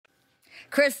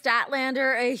Chris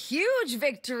Statlander, a huge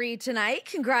victory tonight.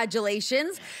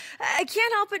 Congratulations. I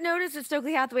can't help but notice that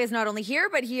Stokely Hathaway is not only here,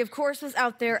 but he, of course, was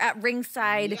out there at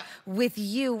ringside with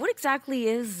you. What exactly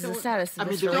is the status of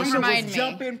this relationship? Don't remind me.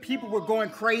 Jumping, people were going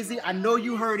crazy. I know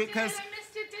you heard it because I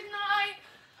missed it, didn't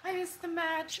I? I missed the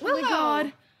match. Willow. Oh my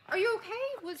God. Are you okay?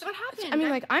 What happened? I mean,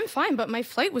 like, I'm fine, but my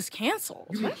flight was canceled.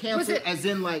 you mean canceled as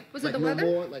in like was like it the no weather?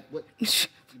 more? Like what?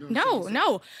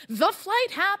 No. The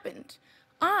flight happened.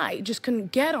 I just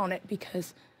couldn't get on it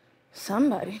because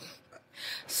somebody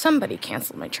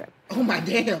canceled my trip. Oh my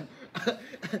damn.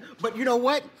 But you know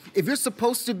what? If you're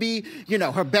supposed to be,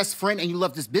 her best friend and you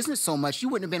love this business so much, you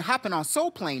wouldn't have been hopping on Soul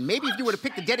Plane. Maybe if you would have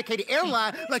picked a dedicated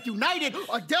airline like United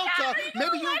or Delta,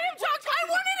 maybe you. I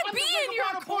wanted to be in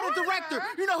your board of director.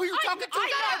 You know who you're talking to?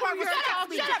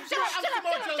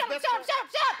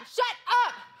 Shut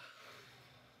up!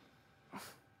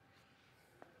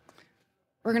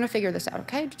 We're gonna figure this out,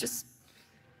 okay? Just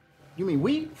You mean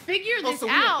we? figure this so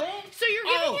we a out. thing? So you're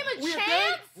giving him a we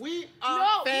chance? We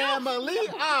are family.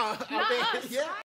 Not us. Yeah.